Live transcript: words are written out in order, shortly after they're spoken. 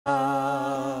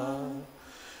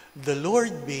The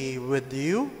Lord be with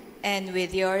you. And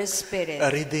with your spirit.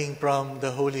 A reading from the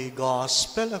Holy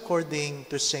Gospel according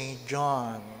to St.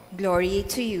 John. Glory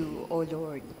to you, O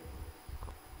Lord.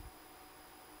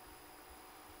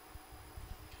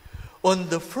 On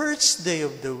the first day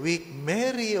of the week,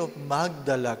 Mary of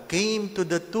Magdala came to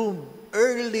the tomb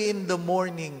early in the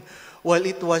morning while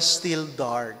it was still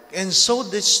dark, and saw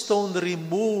the stone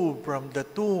removed from the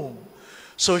tomb.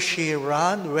 So she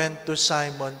ran, went to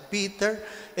Simon Peter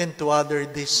and to other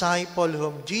disciples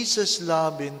whom Jesus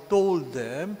loved, and told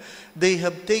them, "They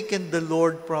have taken the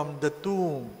Lord from the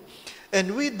tomb,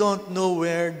 and we don't know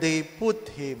where they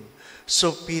put him."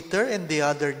 So Peter and the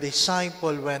other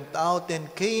disciple went out and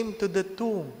came to the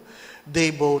tomb. They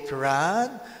both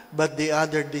ran, but the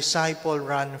other disciple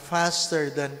ran faster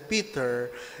than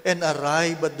Peter and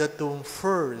arrived at the tomb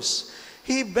first.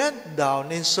 He bent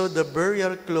down and saw the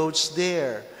burial clothes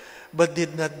there, but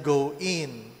did not go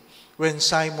in. When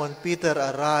Simon Peter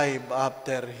arrived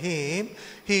after him,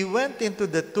 he went into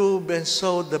the tomb and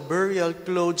saw the burial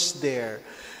clothes there,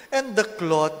 and the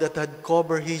cloth that had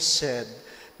covered his head,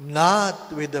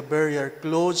 not with the burial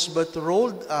clothes, but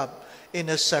rolled up in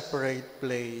a separate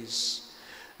place.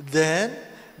 Then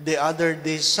the other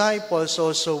disciples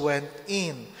also went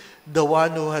in, the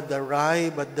one who had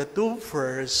arrived at the tomb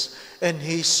first, and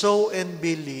he saw and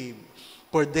believed,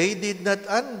 for they did not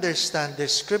understand the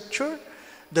scripture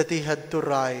that he had to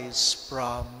rise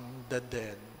from the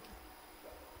dead.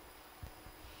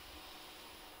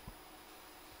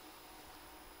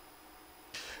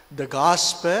 The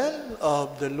Gospel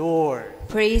of the Lord.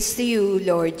 Praise to you,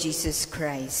 Lord Jesus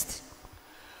Christ.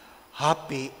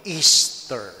 Happy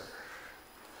Easter.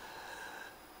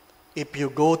 If you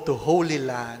go to Holy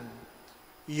Land,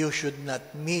 you should not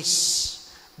miss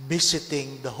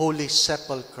visiting the Holy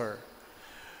Sepulchre,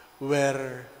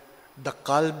 where the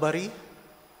Calvary,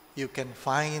 you can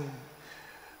find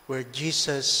where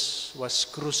Jesus was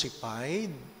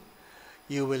crucified.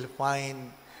 You will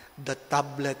find the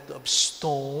tablet of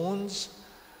stones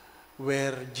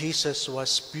where Jesus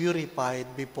was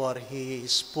purified before he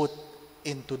is put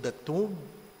into the tomb.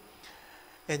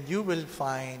 And you will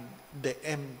find the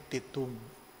empty tomb.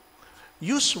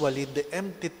 Usually, the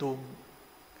empty tomb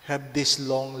have this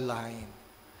long line.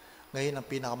 Ngayon, ang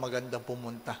pinakamagandang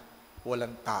pumunta,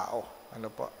 walang tao. Ano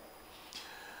po?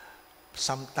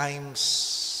 Sometimes,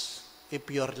 if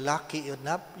you're lucky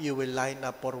enough, you will line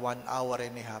up for 1 hour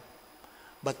and a half.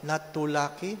 But not too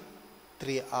lucky,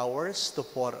 3 hours to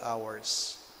 4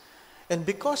 hours. And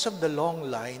because of the long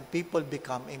line, people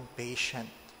become impatient.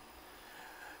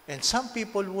 And some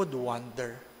people would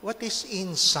wonder, what is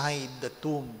inside the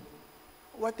tomb?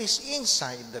 What is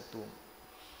inside the tomb?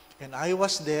 And I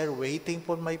was there waiting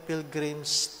for my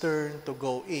pilgrim's turn to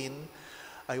go in.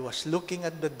 I was looking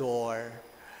at the door,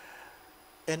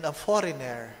 and a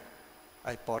foreigner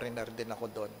din ako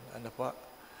doon, ano po?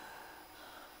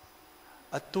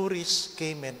 A tourist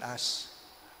came and asked,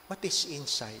 "What is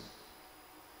inside?"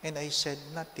 And I said,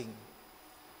 "Nothing."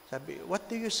 Sabi, "What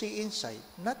do you see inside?"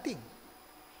 "Nothing."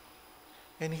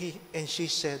 And she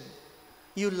said,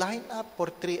 "You line up for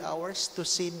 3 hours to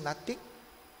see nothing?"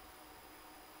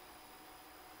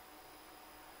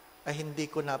 Ay hindi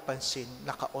ko napansin,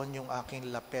 naka-on yung aking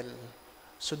lapel.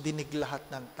 So dinig lahat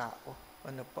ng tao.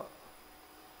 Ano po?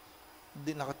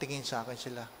 Nakatingin sa akin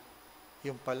sila.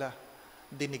 Yung pala,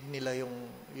 dinig nila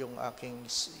yung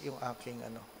aking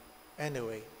ano.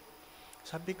 Anyway,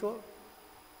 sabi ko,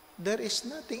 there is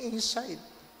nothing inside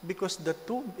because the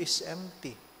tomb is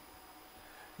empty.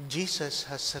 Jesus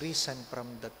has risen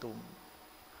from the tomb.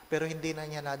 Pero hindi na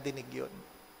niya nadinig yun.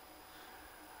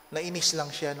 Nainis lang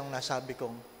siya nung nasabi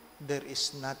kong, there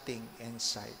is nothing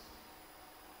inside.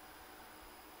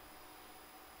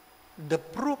 The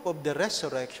proof of the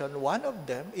resurrection, one of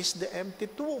them is the empty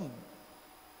tomb.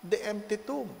 The empty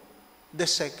tomb. The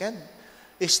second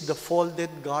is the folded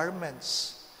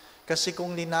garments. Kasi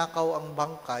kung ninakaw ang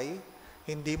bangkay,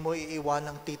 hindi mo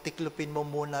iiwanang titiklupin mo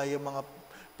muna yung mga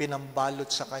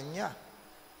pinambalot sa kanya.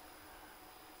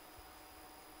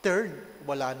 Third,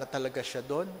 wala na talaga siya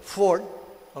doon. Fourth,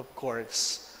 of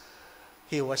course,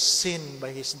 he was seen by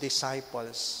his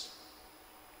disciples.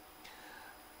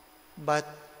 But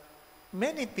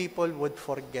many people would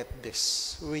forget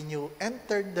this. When you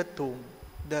enter the tomb,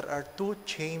 there are two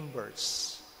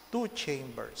chambers. Two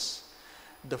chambers.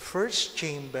 The first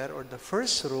chamber or the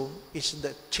first room is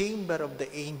the chamber of the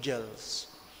angels.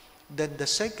 Then the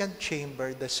second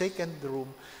chamber, the second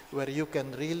room, where you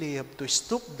can really have to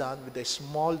stoop down with a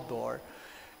small door,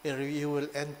 you will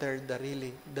enter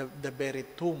the very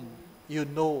tomb. You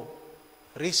know,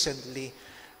 recently,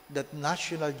 that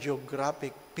National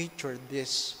Geographic featured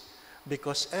this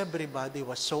because everybody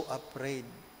was so afraid.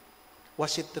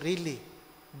 Was it really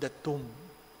the tomb?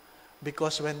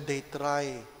 Because when they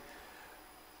try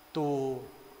to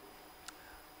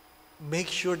make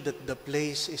sure that the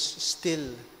place is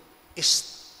still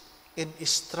in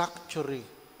structure,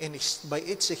 by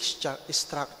its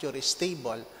structure is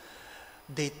stable,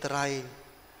 they try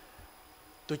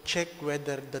to check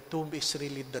whether the tomb is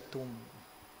really the tomb.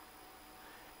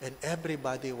 And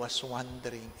everybody was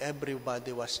wondering,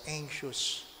 everybody was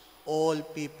anxious. All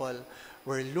people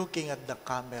were looking at the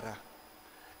camera.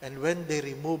 And when they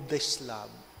removed the slab,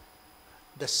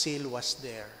 the seal was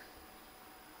there.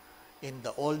 In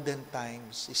the olden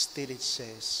times, still it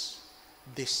says,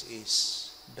 this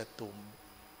is the tomb.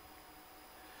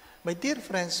 My dear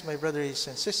friends, my brothers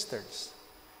and sisters,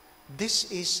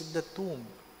 this is the tomb.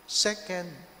 Second,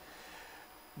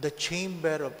 the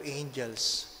chamber of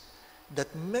angels. That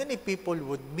many people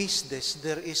would miss this.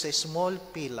 There is a small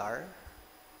pillar,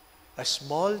 a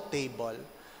small table,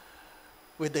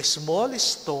 with a small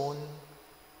stone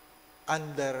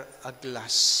under a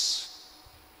glass.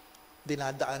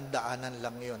 Dinadaan-daanan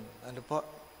lang yun. Ano po?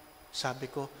 Sabi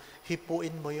ko,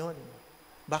 hipuin mo yun.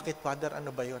 Bakit, Father?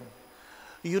 Ano ba yun?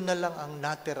 Yun na lang ang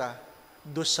natira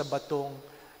doon sa batong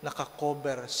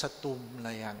nakakover sa tomb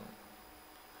na yan.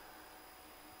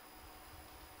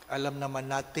 Alam naman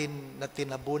natin na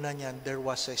tinabunan yan, there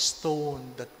was a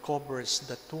stone that covers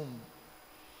the tomb.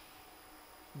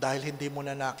 Dahil hindi mo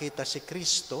na nakita si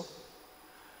Kristo,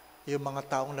 yung mga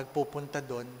taong nagpupunta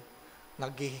doon,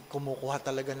 kumukuha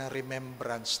talaga ng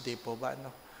remembrance, di po ba?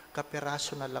 Ano?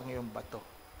 Kapiraso na lang yung bato.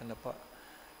 Ano po?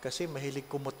 Kasi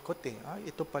mahilig kumutkot eh.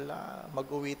 Ito pala,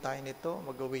 mag-uwi tayo nito,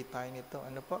 mag-uwi tayo nito.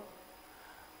 Ano po?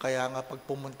 Kaya nga pag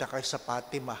pumunta kayo sa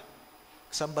Fatima,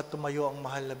 saan ba tumayo ang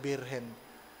mahal na birhen?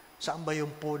 Saan ba yung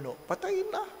puno? Patayin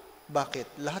na.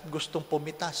 Bakit? Lahat gustong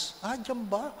pumitas. Diyan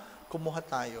ba? Kumuha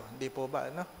tayo. Hindi po ba?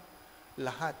 Ano?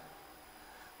 Lahat.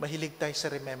 Mahilig tayo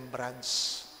sa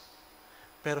remembrance.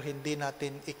 Pero hindi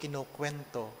natin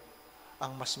ikinukwento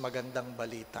ang mas magandang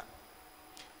balita.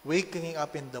 Waking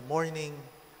up in the morning,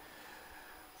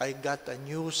 I got a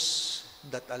news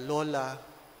that a lola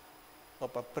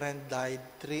of a friend died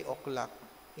 3 o'clock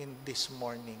in this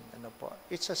morning. Ano po?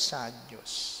 It's a sad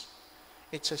news.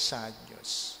 It's a sad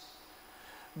news.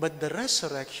 But the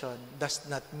resurrection does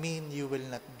not mean you will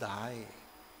not die.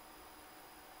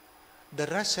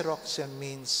 The resurrection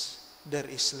means there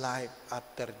is life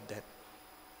after death.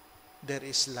 There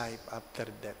is life after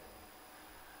death.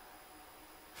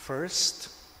 First,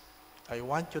 I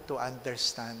want you to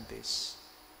understand this.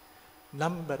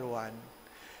 Number 1,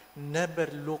 never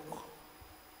look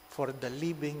for the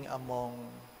living among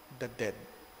the dead.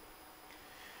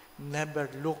 Never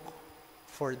look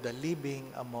for the living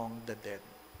among the dead.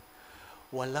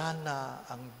 Wala na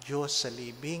ang Diyos sa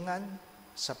libingan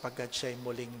sapagkat siya'y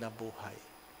muling nabuhay.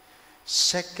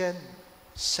 Second,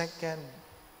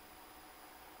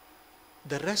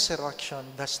 the resurrection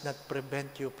does not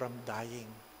prevent you from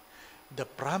dying. The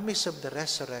promise of the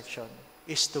resurrection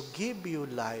is to give you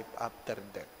life after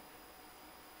death.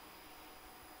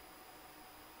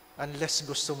 Unless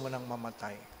gusto mo nang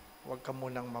mamatay, huwag ka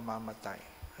munang mamamatay.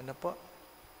 Ano po?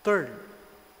 Third,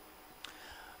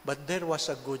 but there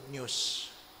was a good news.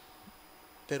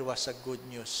 There was a good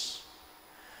news.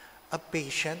 A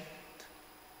patient,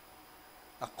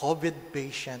 a COVID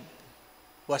patient,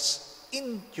 was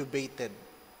intubated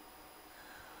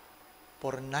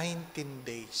for 19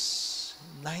 days.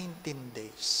 19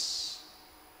 days.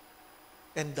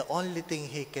 And the only thing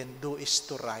he can do is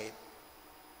to write.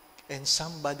 And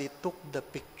somebody took the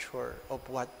picture of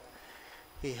what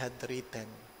he had written.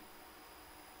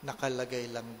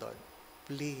 Nakalagay lang doon,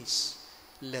 please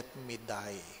let me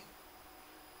die.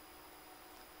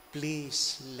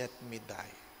 Please let me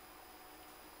die.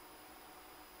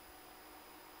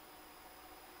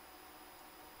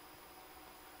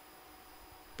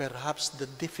 Perhaps the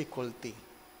difficulty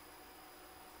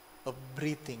of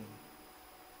breathing,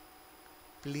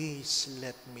 please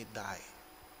let me die.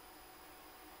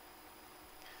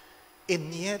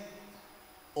 And yet,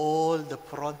 all the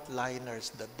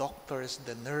frontliners, the doctors,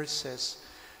 the nurses,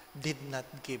 did not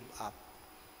give up.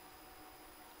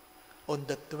 On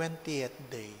the 20th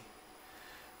day,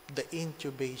 the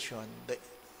intubation,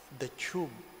 the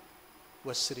tube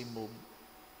was removed.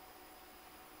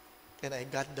 And I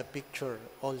got the picture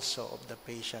also of the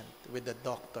patient with the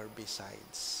doctor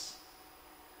besides.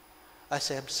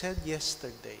 As I have said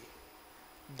yesterday,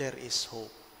 there is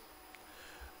hope.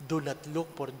 Do not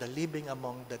look for the living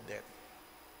among the dead.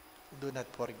 Do not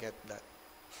forget that.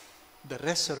 The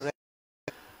resurrection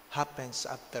happens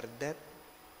after death.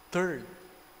 Third,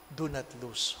 do not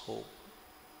lose hope.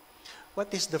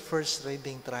 What is the first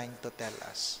reading trying to tell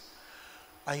us?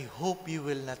 I hope you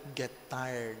will not get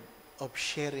tired of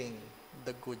sharing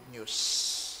the good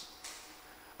news.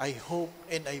 I hope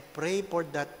and I pray for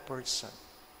that person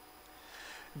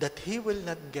that he will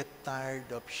not get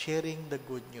tired of sharing the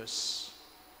good news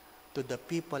to the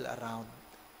people around,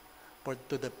 or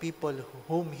to the people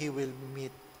whom he will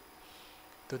meet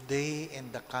today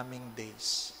and the coming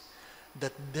days,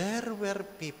 that there were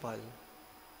people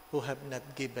who have not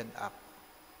given up.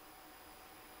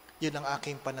 Yun ang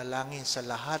aking panalangin sa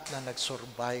lahat na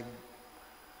nag-survive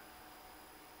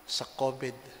sa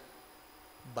COVID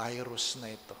virus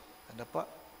na ito. Ano pa?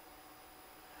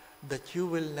 That you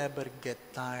will never get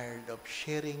tired of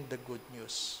sharing the good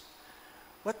news.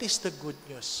 What is the good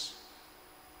news?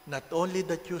 Not only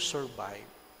that you survive,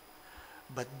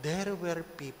 but there were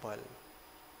people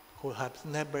who have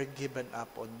never given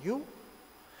up on you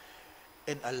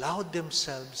and allowed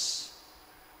themselves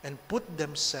and put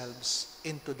themselves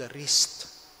into the risk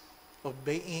of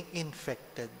being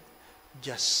infected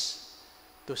just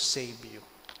to save you.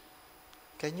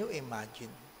 Can you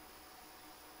imagine?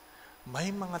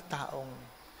 May mga taong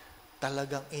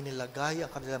talagang inilagay ang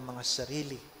kanilang mga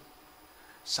sarili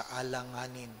sa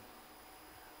alanganin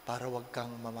para wag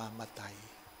kang mamamatay.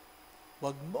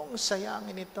 Wag mong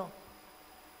sayangin ito.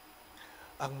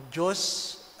 Ang Diyos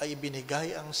ay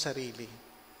ibinigay ang sarili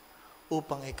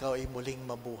upang ikaw ay muling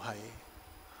mabuhay.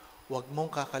 Huwag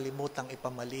mong kakalimutang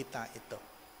ipamalita ito.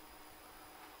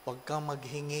 Huwag kang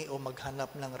maghingi o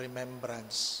maghanap ng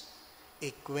remembrance.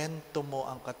 Ikwento mo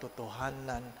ang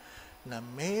katotohanan na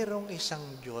mayroong isang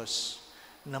Diyos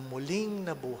na muling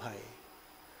nabuhay.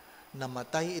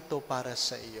 Namatay ito para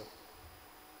sa iyo.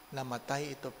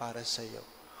 Namatay ito para sa iyo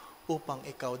upang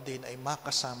ikaw din ay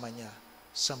makasama niya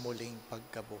sa muling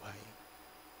pagkabuhay.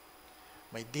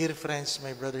 My dear friends,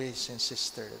 my brothers and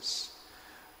sisters,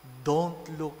 don't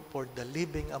look for the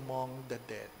living among the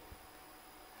dead.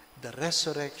 The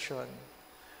resurrection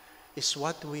is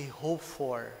what we hope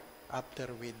for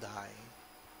after we die.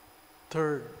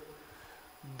 Third,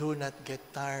 do not get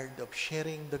tired of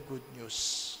sharing the good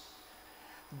news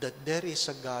that there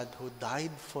is a God who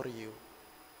died for you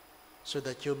so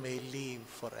that you may live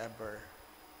forever.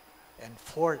 And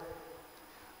fourth,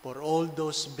 for all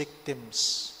those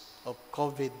victims of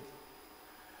COVID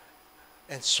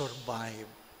and survive,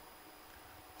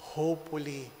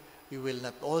 hopefully we will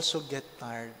not also get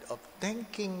tired of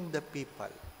thanking the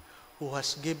people who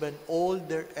has given all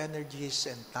their energies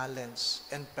and talents,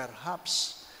 and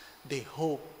perhaps they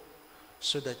hope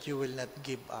so that you will not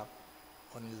give up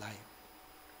on life.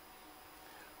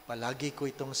 Palagi ko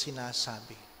itong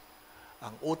sinasabi,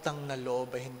 ang utang na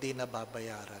loob ay hindi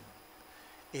nababayaran.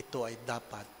 Ito ay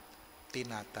dapat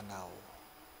tinatanaw.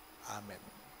 Amen.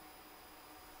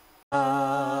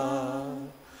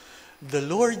 The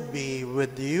Lord be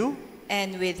with you.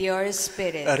 And with your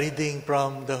spirit. A reading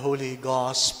from the Holy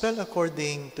Gospel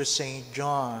according to St.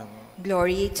 John.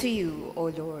 Glory to you, O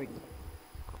Lord.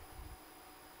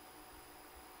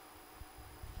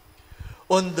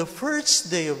 On the first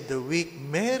day of the week,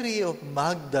 Mary of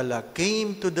Magdala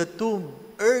came to the tomb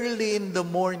early in the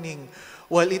morning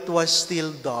while it was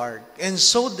still dark, and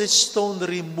saw the stone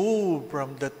removed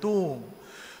from the tomb.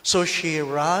 So she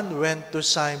went to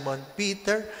Simon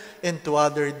Peter and to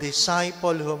other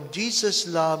disciples whom Jesus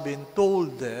loved, and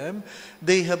told them,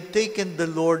 "They have taken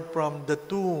the Lord from the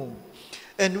tomb,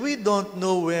 and we don't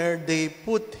know where they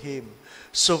put him."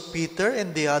 So Peter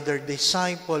and the other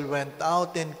disciple went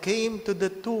out and came to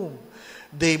the tomb.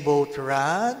 They both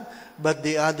ran, but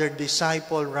the other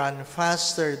disciple ran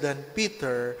faster than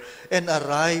Peter and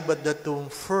arrived at the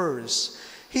tomb first.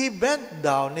 He bent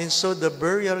down and saw the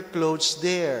burial clothes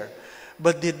there,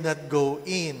 but did not go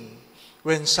in.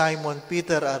 When Simon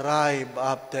Peter arrived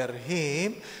after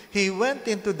him, he went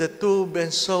into the tomb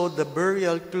and saw the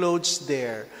burial clothes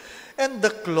there, and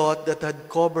the cloth that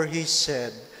had covered his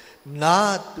head,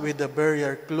 not with the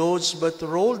burial clothes, but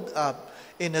rolled up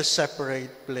in a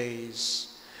separate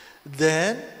place.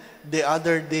 Then the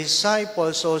other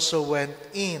disciples also went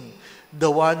in,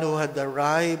 the one who had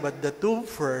arrived at the tomb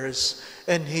first,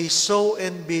 and he saw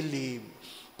and believed,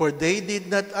 for they did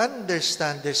not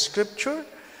understand the scripture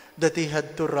that he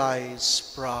had to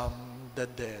rise from the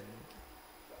dead.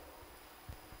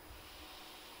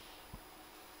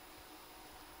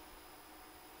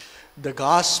 The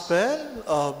Gospel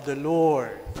of the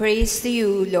Lord. Praise to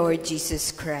you, Lord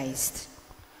Jesus Christ.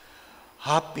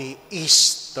 Happy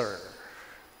Easter.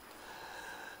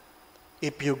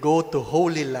 If you go to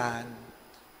Holy Land,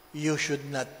 you should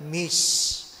not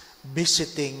miss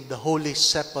visiting the Holy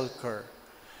Sepulchre,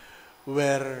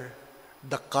 where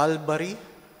the Calvary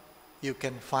You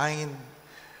can find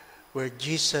where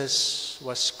Jesus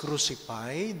was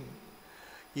crucified.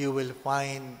 You will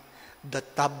find the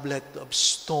tablet of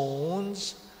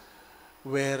stones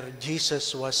where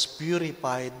Jesus was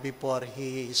purified before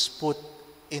he is put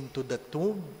into the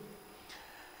tomb.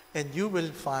 And you will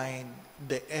find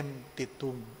the empty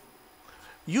tomb.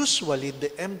 Usually,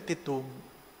 the empty tomb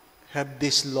have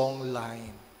this long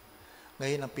line.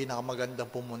 Ngayon, ang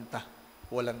pinakamagandang pumunta,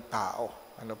 walang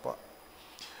tao. Ano po?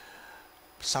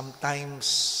 Sometimes,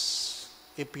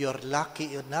 if you're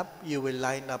lucky enough, you will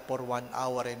line up for 1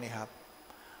 hour and a half.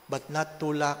 But not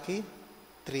too lucky,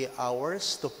 3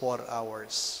 hours to 4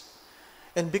 hours.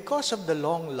 And because of the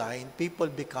long line, people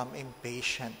become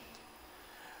impatient.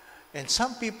 And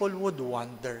some people would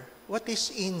wonder, what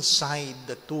is inside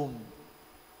the tomb?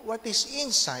 What is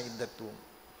inside the tomb?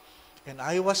 And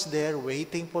I was there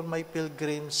waiting for my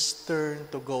pilgrim's turn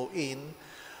to go in.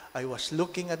 I was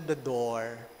looking at the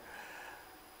door,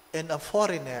 and a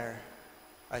foreigner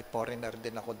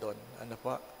din ako doon, ano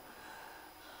po?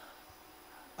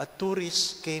 A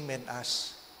tourist came and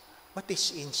asked, what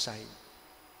is inside?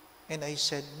 And I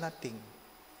said, nothing.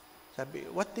 Sabi,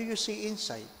 what do you see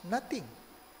inside? Nothing.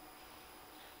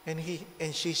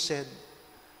 And she said,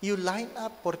 you line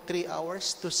up for 3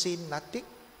 hours to see nothing?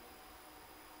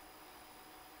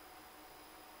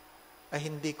 Ay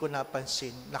hindi ko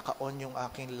napansin, naka-on yung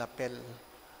aking lapel.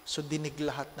 So dinig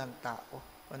lahat ng tao.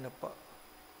 Ano po?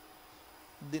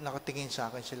 Nakatingin sa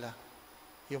akin sila.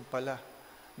 Yung pala,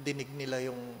 dinig nila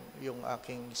yung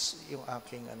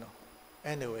aking ano.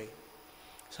 Anyway,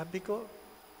 sabi ko,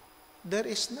 there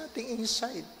is nothing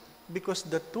inside because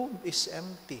the tomb is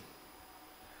empty.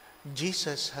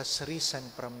 Jesus has risen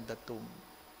from the tomb.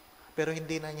 Pero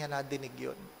hindi na niya nadinig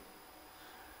yun.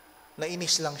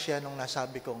 Nainis lang siya nung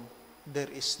nasabi kong, there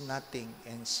is nothing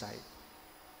inside.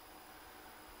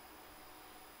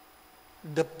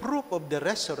 The proof of the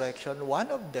resurrection,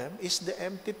 one of them is the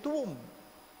empty tomb.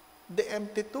 The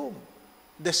empty tomb.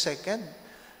 The second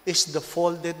is the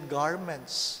folded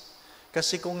garments.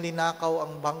 Kasi kung ninakaw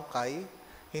ang bangkay,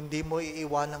 hindi mo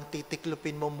iiwanang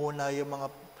titiklupin mo muna yung mga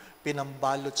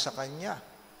pinambalot sa kanya.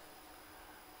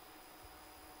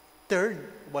 Third,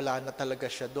 wala na talaga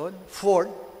siya doon. Fourth,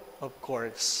 of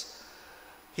course,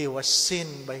 he was seen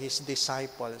by his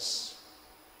disciples.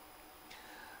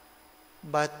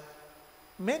 But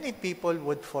many people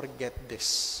would forget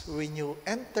this. When you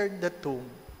enter the tomb,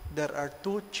 there are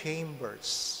 2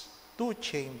 chambers. 2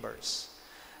 chambers.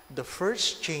 The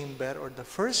first chamber or the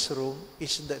first room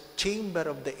is the chamber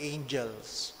of the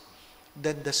angels.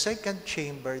 Then the second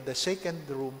chamber, the second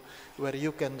room, where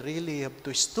you can really have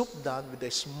to stoop down with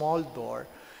a small door,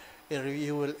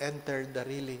 you will enter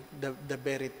the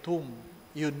very tomb.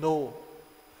 You know,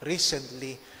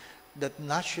 recently, that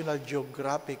National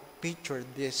Geographic pictured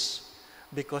this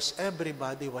because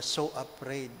everybody was so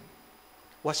afraid.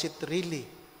 Was it really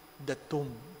the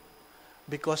tomb?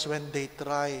 Because when they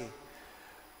try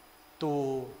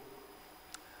to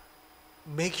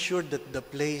make sure that the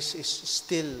place is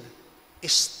still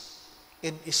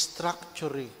in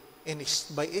structure,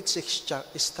 by its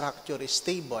structure is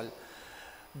stable,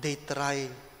 they try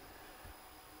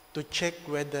to check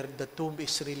whether the tomb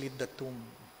is really the tomb.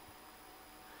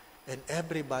 And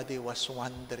everybody was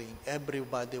wondering,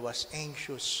 everybody was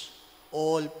anxious.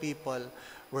 All people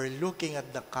were looking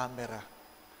at the camera.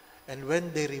 And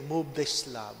when they removed the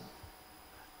slab,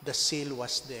 the seal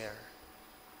was there.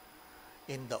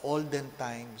 In the olden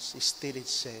times, still it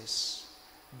says,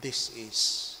 this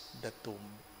is the tomb.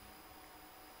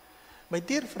 My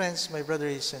dear friends, my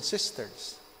brothers and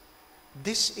sisters,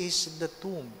 this is the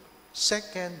tomb.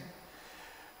 Second,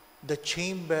 the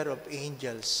chamber of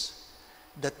angels.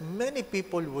 That many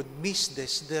people would miss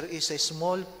this. There is a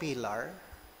small pillar,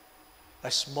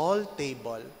 a small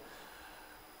table,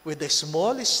 with a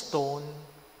small stone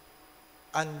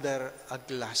under a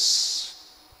glass.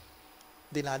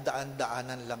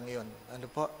 Dinadaan-daanan lang yun. Ano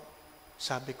po?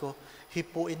 Sabi ko,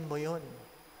 hipuin mo yun.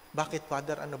 Bakit,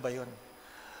 Father? Ano ba yun?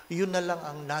 Yun na lang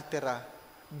ang natira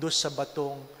doon sa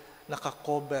batong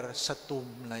nakakover sa tomb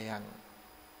na yan.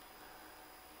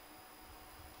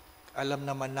 Alam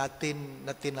naman natin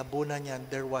na tinabunan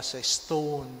niyan, there was a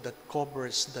stone that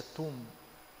covers the tomb.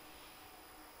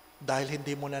 Dahil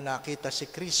hindi mo na nakita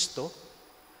si Kristo,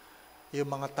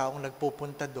 yung mga taong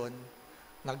nagpupunta doon,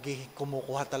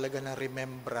 kumukuha talaga ng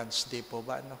remembrance, di po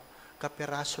ba? Ano?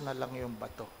 Kapiraso na lang yung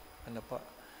bato. Ano po?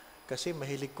 Kasi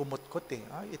mahilig kumutkot eh.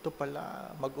 Ito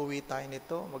pala, mag-uwi tayo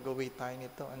nito, mag-uwi tayo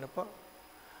nito. Ano po?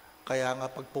 Kaya nga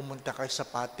pag pumunta kayo sa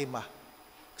Fatima,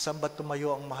 saan ba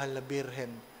tumayo ang mahal na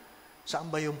birhen?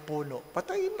 Saan ba yung puno?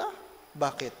 Patayin na.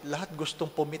 Bakit? Lahat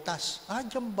gustong pumitas.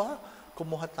 Diyan ba?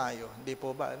 Kumuha tayo. Hindi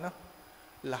po ba? Ano?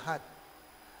 Lahat.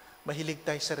 Mahilig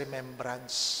tayo sa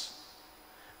remembrance.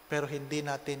 Pero hindi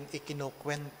natin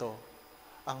ikinukwento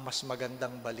ang mas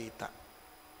magandang balita.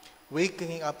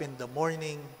 Waking up in the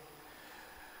morning,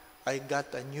 I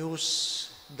got a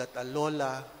news that a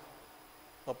lola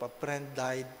of a friend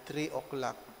died 3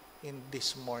 o'clock in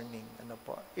this morning. Ano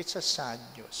po? It's a sad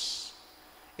news.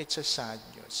 It's a sad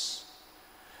news.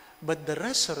 But the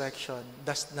resurrection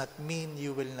does not mean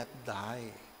you will not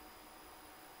die.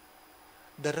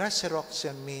 The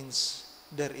resurrection means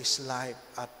there is life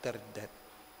after death.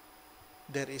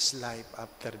 There is life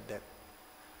after death.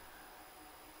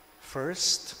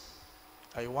 First,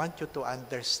 I want you to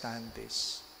understand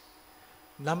this.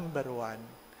 Number 1,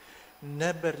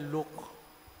 never look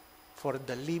for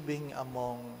the living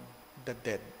among the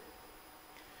dead.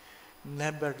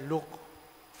 Never look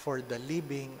for the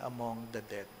living among the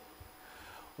dead.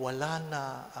 Wala na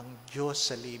ang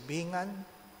Diyos sa libingan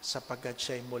sapagkat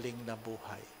siya'y muling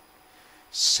nabuhay.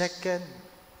 Second,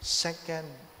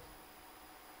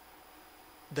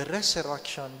 the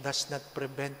resurrection does not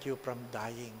prevent you from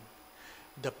dying.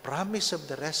 The promise of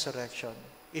the resurrection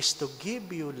is to give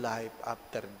you life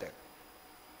after death.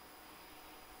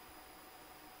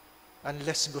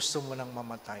 Unless gusto mo nang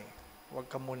mamatay, huwag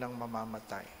ka munang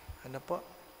mamamatay. Ano po?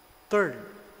 Third,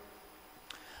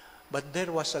 but there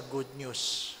was a good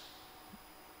news.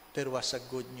 There was a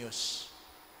good news.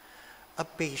 A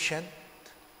patient,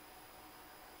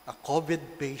 a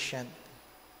COVID patient,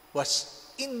 was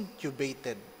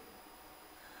intubated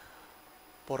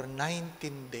for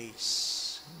 19 days.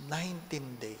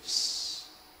 19 days.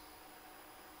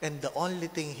 And the only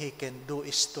thing he can do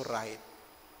is to write.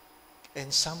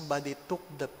 And somebody took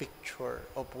the picture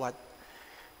of what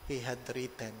he had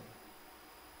written.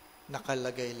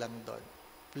 Nakalagay lang doon,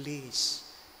 please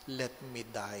let me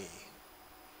die.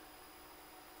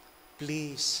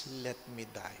 Please let me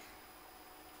die.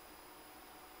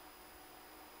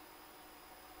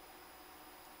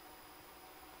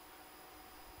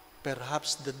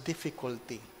 Perhaps the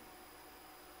difficulty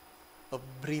of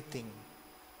breathing,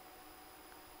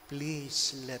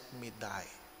 please let me die.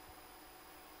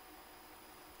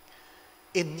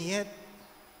 And yet,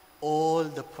 all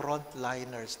the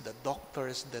frontliners, the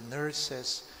doctors, the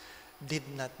nurses, did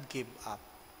not give up.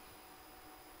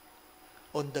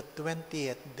 On the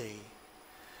 20th day,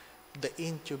 the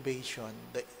intubation,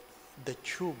 the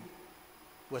tube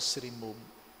was removed.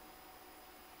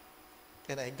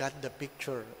 And I got the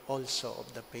picture also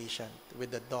of the patient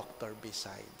with the doctor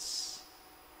besides.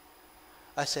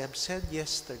 As I have said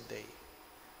yesterday,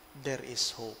 there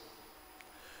is hope.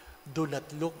 Do not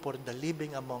look for the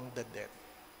living among the dead.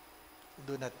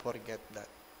 Do not forget that.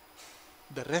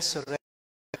 The resurrection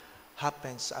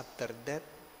happens after death.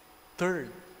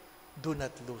 Third, do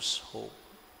not lose hope.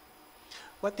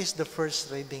 What is the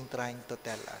first reading trying to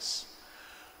tell us?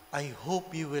 I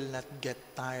hope you will not get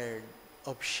tired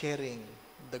of sharing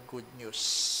the good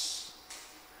news.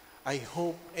 I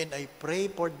hope and I pray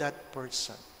for that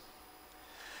person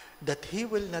that he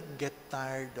will not get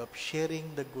tired of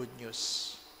sharing the good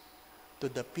news to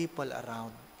the people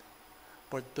around,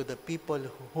 or to the people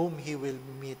whom he will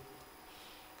meet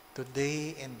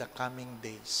today and the coming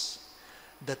days,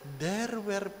 that there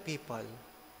were people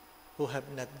who have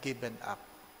not given up.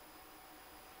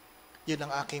 Yun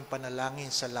ang aking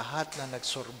panalangin sa lahat na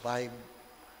nag-survive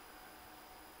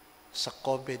sa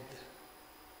COVID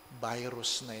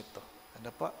virus na ito. Ano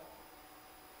pa?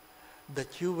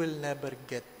 That you will never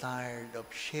get tired of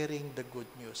sharing the good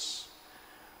news.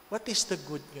 What is the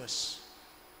good news?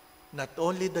 Not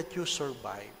only that you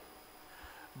survive,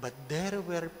 but there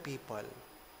were people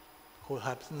who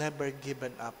have never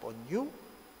given up on you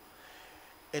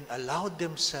and allowed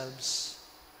themselves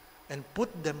and put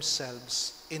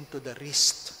themselves into the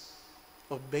risk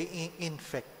of being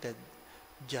infected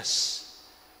just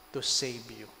to save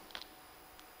you.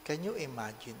 Can you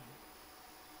imagine?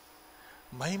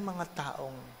 May mga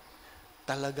taong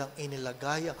talagang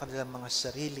inilagay ang kanilang mga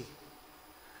sarili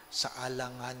sa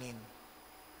alanganin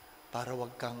para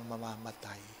wag kang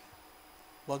mamamatay.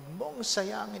 Wag mong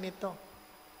sayangin ito.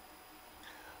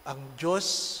 Ang Diyos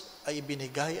ay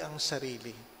ibinigay ang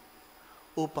sarili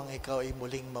upang ikaw ay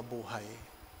muling mabuhay.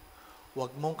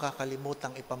 Wag mong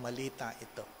kakalimutang ipamalita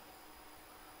ito.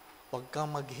 Wag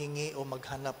kang maghingi o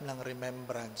maghanap ng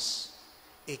remembrance.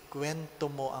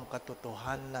 Ikwento mo ang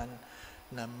katotohanan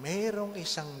na mayroong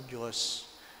isang Diyos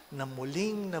na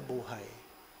muling nabuhay.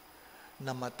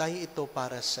 Namatay ito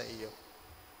para sa iyo.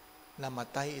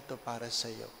 Namatay ito para sa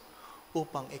iyo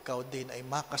upang ikaw din ay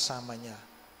makasama niya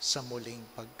sa muling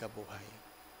pagkabuhay.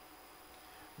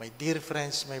 My dear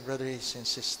friends, my brothers and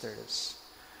sisters,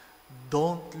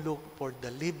 don't look for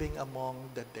the living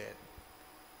among the dead.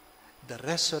 The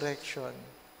resurrection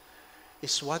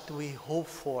is what we hope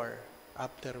for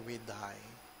after we die.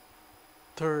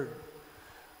 Third,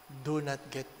 do not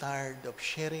get tired of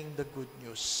sharing the good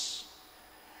news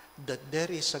that there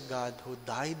is a God who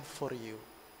died for you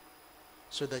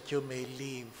so that you may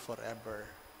live forever.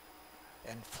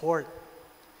 And fourth,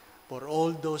 for all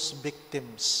those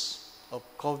victims of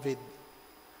COVID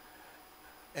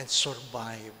and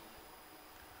survive,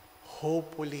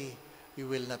 hopefully you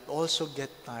will not also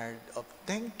get tired of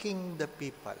thanking the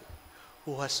people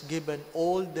who has given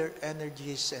all their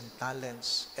energies and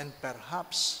talents, and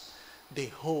perhaps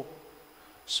they hope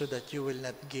so that you will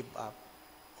not give up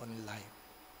on life.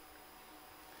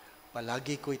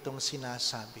 Palagi ko itong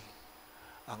sinasabi,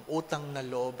 ang utang na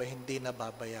loob ay hindi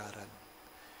nababayaran.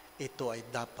 Ito ay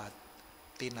dapat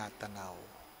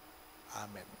tinatanaw.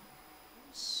 Amen.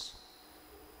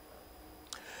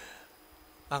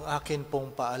 Ang akin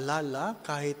pong paalala,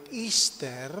 kahit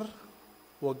Easter,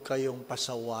 huwag kayong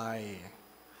pasaway.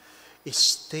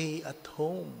 Stay at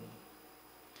home.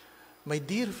 My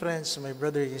dear friends, my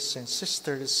brothers and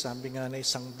sisters, sabi nga na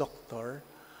isang doktor,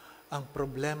 ang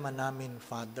problema namin,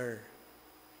 Father,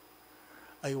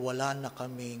 ay wala na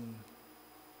kaming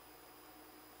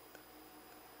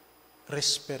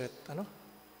respirator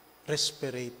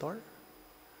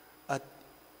at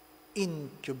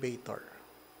incubator.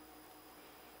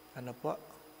 Ano po?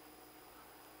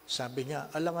 Sabi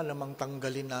niya, alangan namang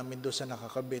tanggalin namin doon sa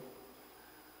nakakabit,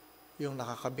 yung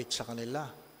nakakabit sa kanila,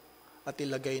 at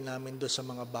ilagay namin doon sa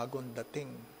mga bagong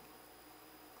dating.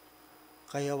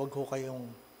 Kaya wag ho kayong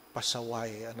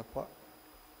pasaway. Ano po?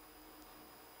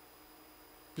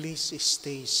 Please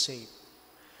stay safe.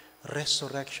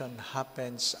 Resurrection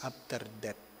happens after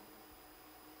death.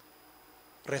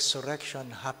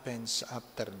 Resurrection happens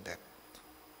after death.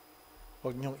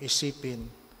 Huwag niyong isipin,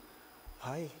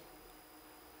 ay,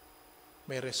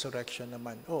 may resurrection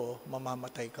naman. Oo,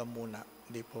 mamamatay ka muna.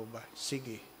 Hindi po ba?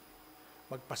 Sige,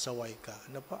 magpasaway ka.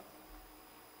 Ano pa?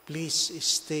 Please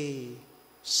stay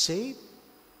safe,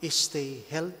 stay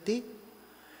healthy,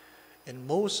 and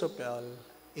most of all,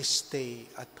 stay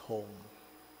at home.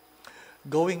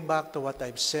 Going back to what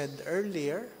I've said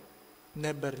earlier,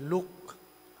 never look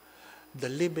the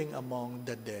living among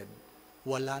the dead.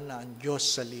 Wala na ang Diyos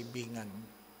sa libingan.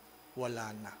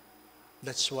 Wala na.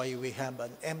 That's why we have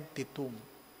an empty tomb.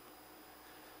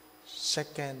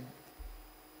 Second,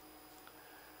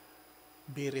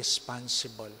 be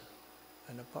responsible.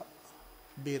 Ano pa?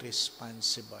 Be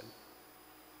responsible.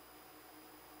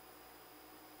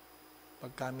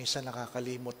 Pagka minsan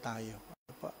nakakalimot tayo,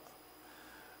 ano pa?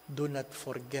 Do not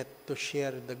forget to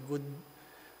share the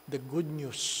good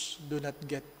news. Do not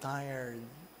get tired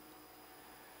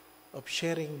of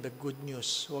sharing the good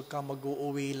news. Huwag kang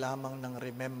mag-uuwi lamang ng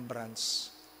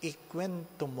remembrance.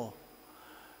 Ikwento mo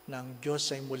na ang Diyos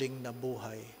ay muling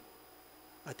nabuhay.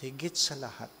 At higit sa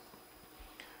lahat,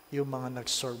 yung mga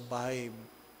nag-survive,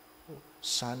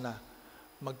 sana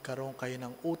magkaroon kayo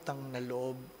ng utang na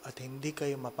loob at hindi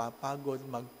kayo mapapagod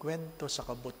magkwento sa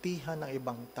kabutihan ng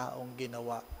ibang taong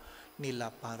ginawa nila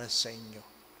para sa inyo.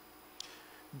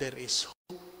 There is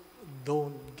hope.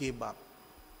 Don't give up.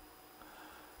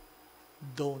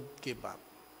 Don't give up.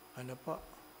 Ano po?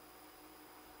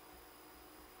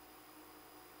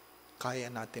 Kaya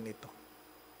natin ito.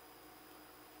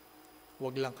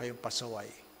 Huwag lang kayong pasaway.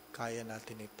 Kaya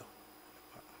natin ito.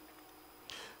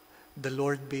 The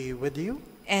Lord be with you.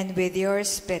 And with your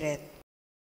spirit.